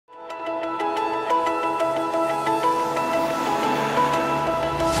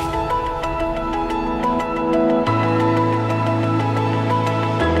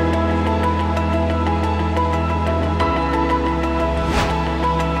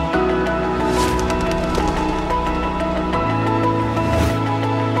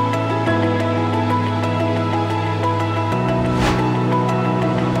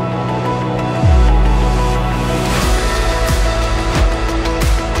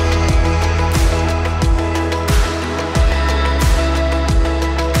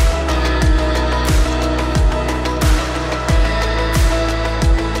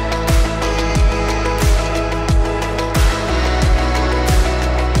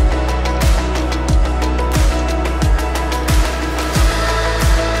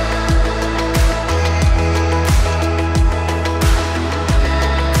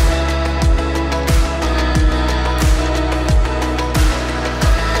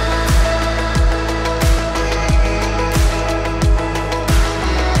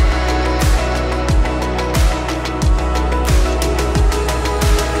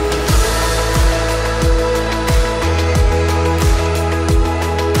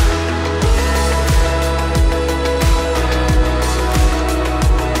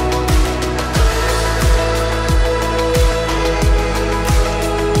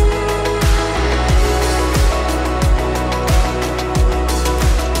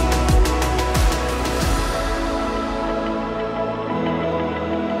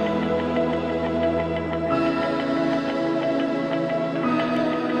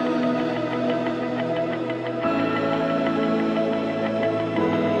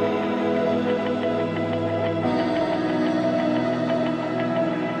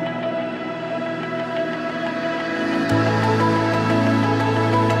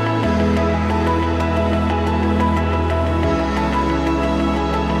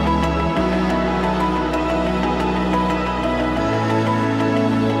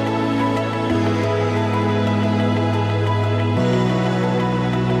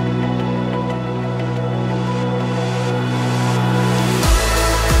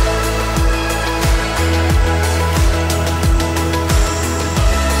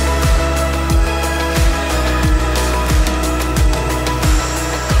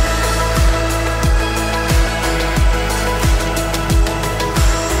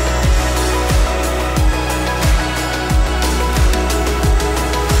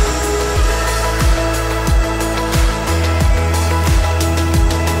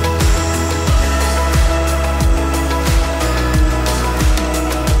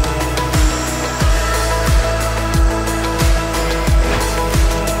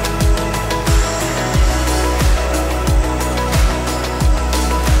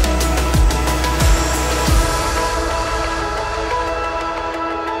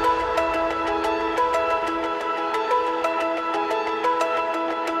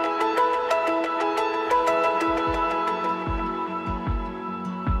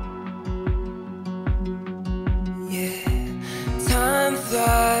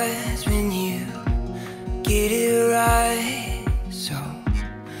surprised when you get it right, so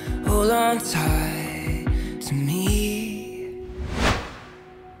hold on tight to me.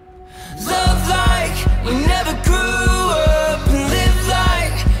 Love like we never grew up, and live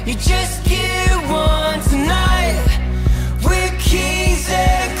like you just get one tonight. We're kings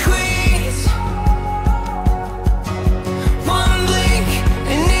and queens. One blink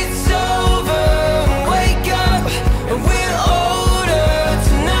and it's over. Wake up and we're older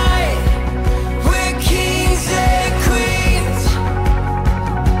tonight. We're kings and queens.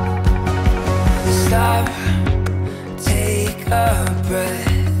 Stop, take a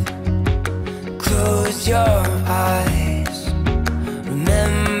breath, close your eyes,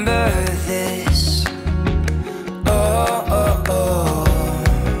 remember this. Oh, oh, oh.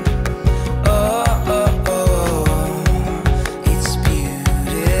 Oh, oh, oh. It's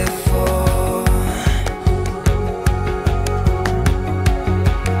beautiful.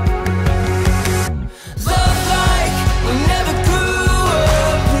 Love like we never grew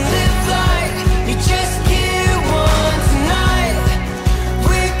up, and live like you just get one tonight.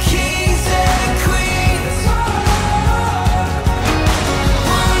 We're kings and queens.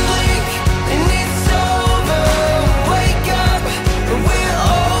 One blink and it's over. Wake up and we're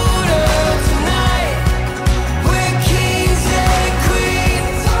older tonight. We're kings and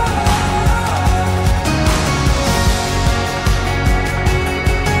queens.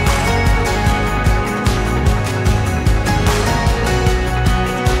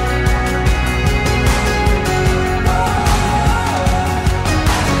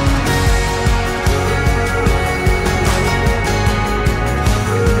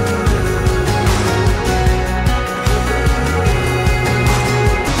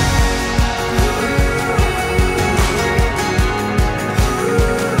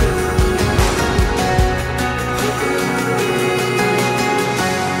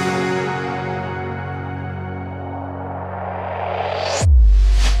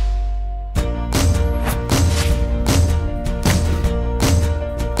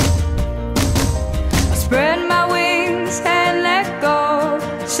 I spread my wings and let go.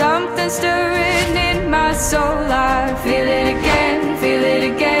 Something stirring in my soul. I feel it again, feel it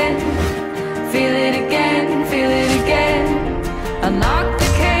again, feel it again, feel it again. Unlock the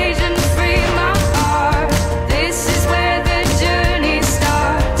cage and free my heart. This is where the journey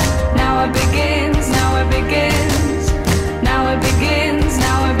starts. Now it begins, now it begins, now it begins,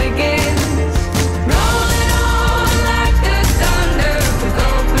 now it begins. Rolling on like the thunder, with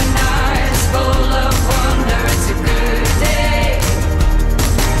open eyes full of wonder. It's a good day,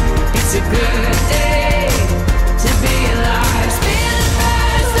 it's a good day to be alive. Spinning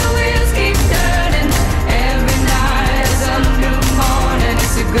fast, the wheels keep turning. Every night is a new morning.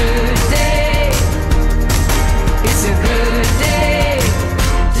 It's a good day, it's a good day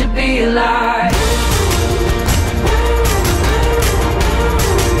to be alive.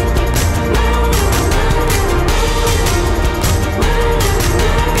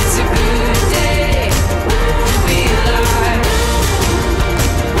 It's a good day to be alive.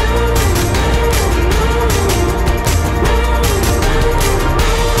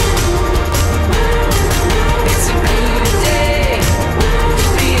 It's a good day to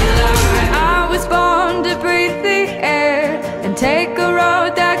be alive. I was born to breathe the air and take a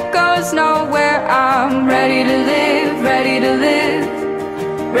road that goes nowhere. I'm ready to live, ready to live,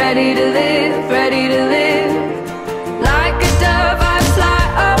 ready to live, ready to live. Like a dove I fly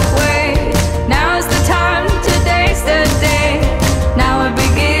away. Now's the time, today's the day. Now it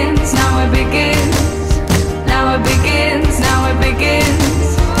begins, now it begins, now it begins, now it begins.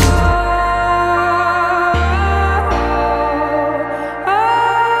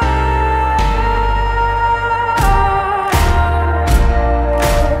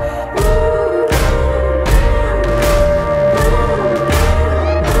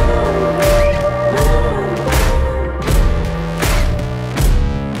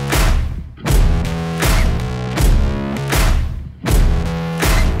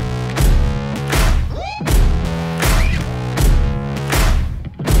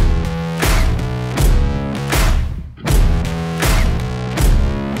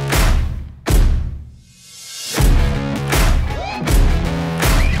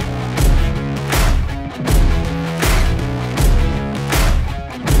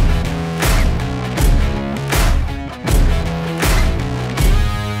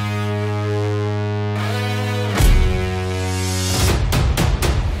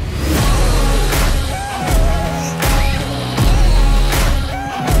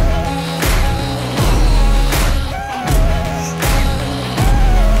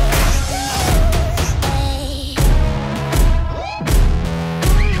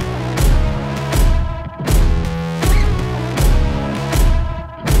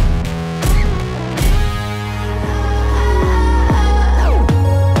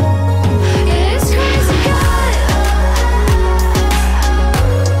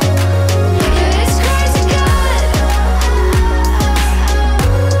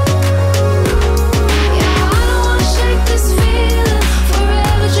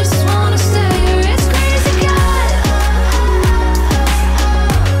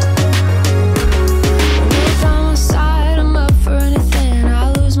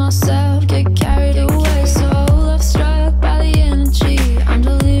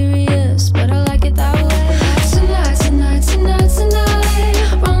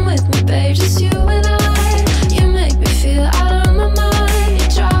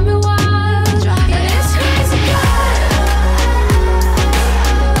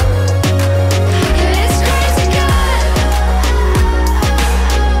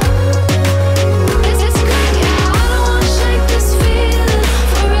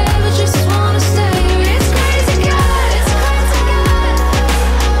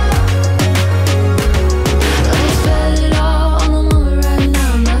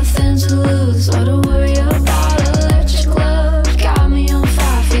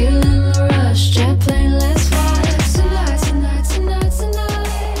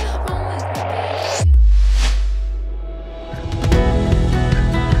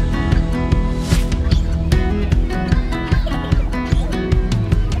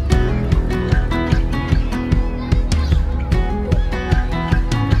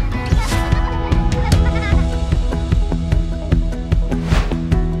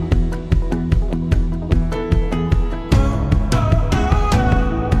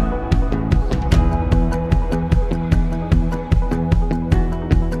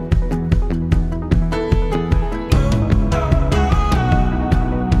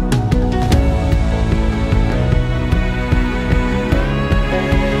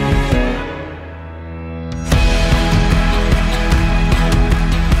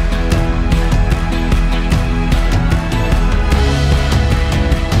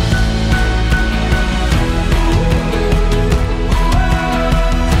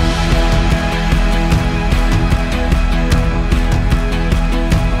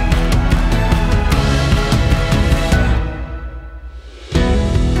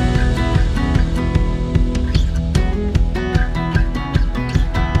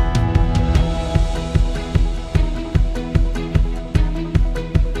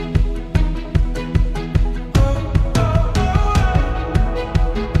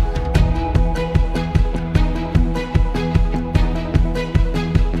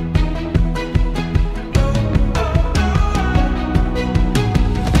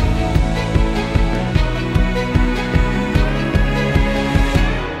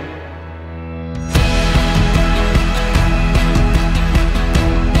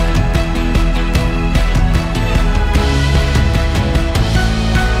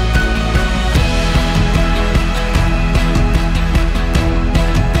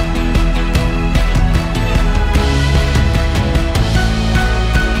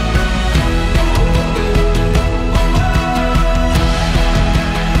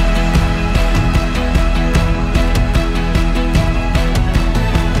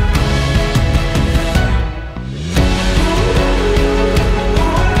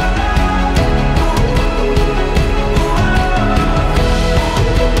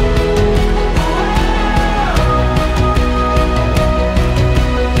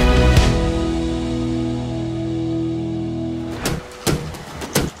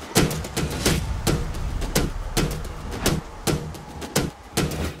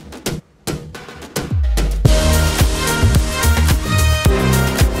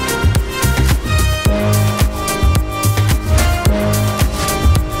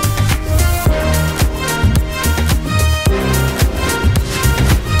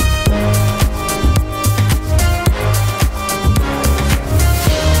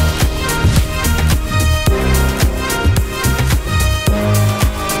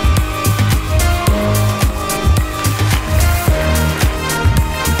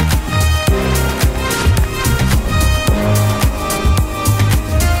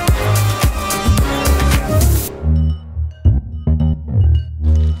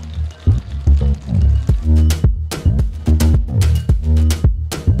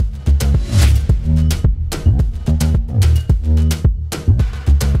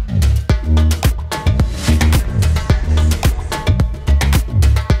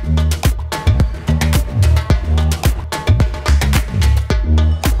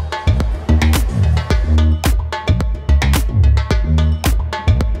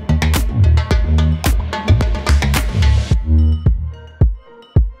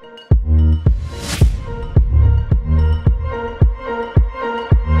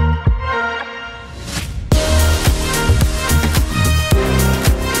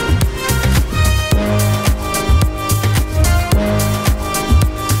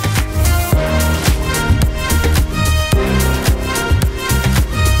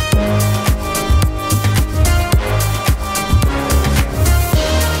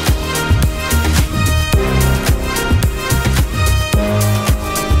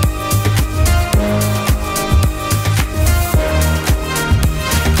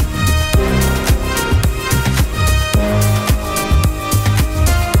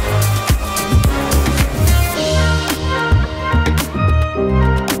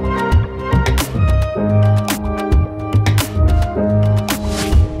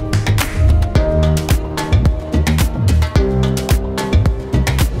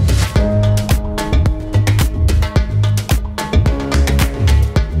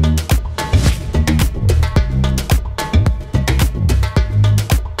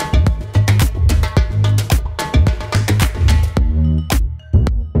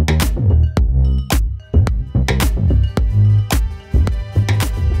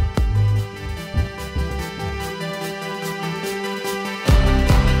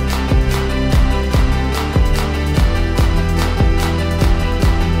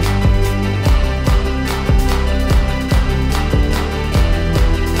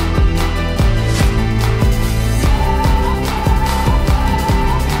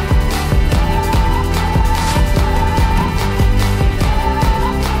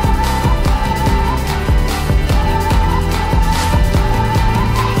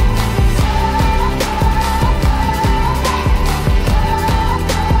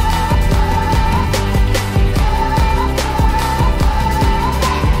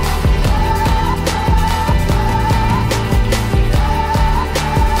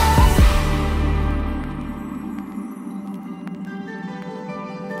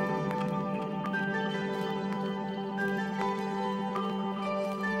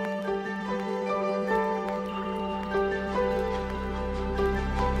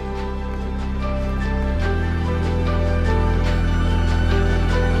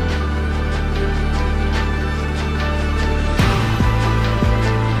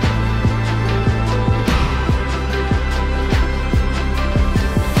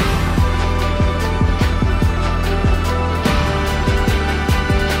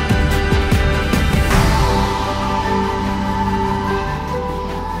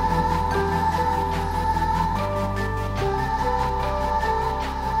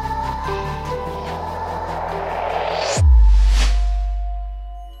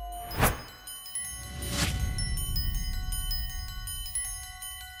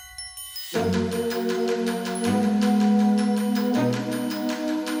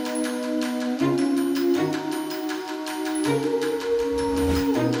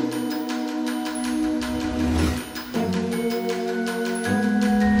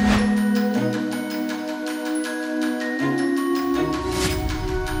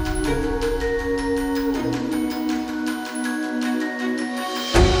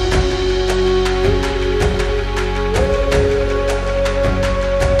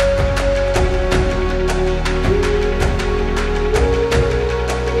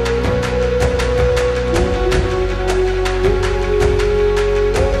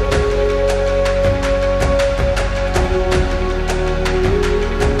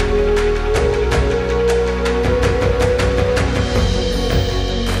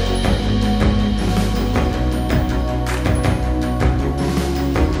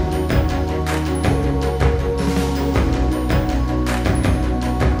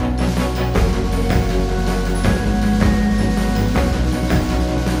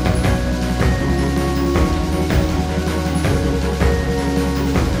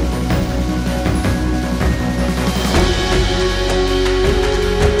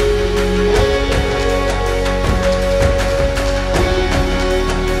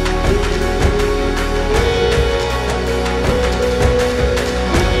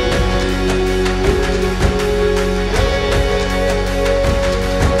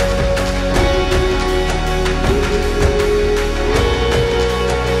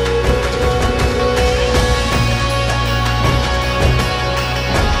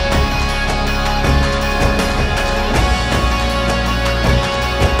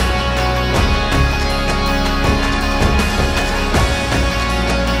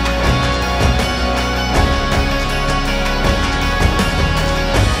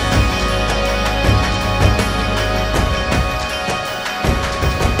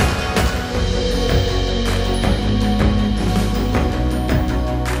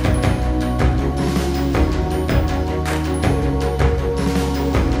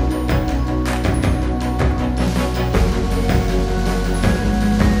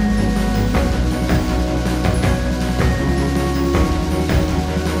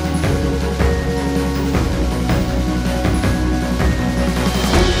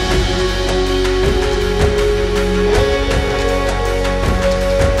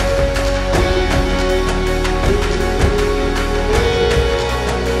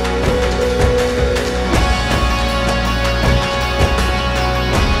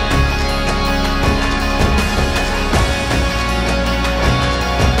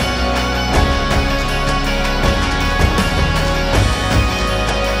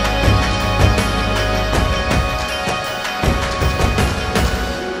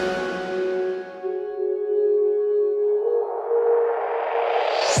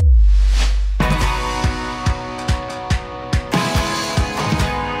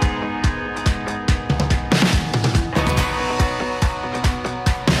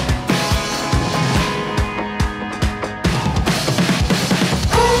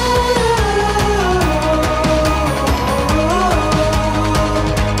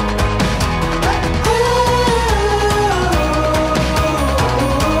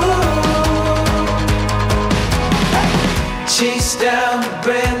 chase down a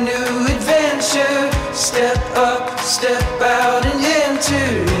brand new adventure. Step up, step out and enter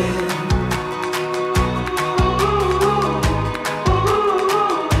in.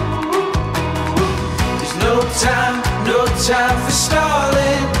 There's no time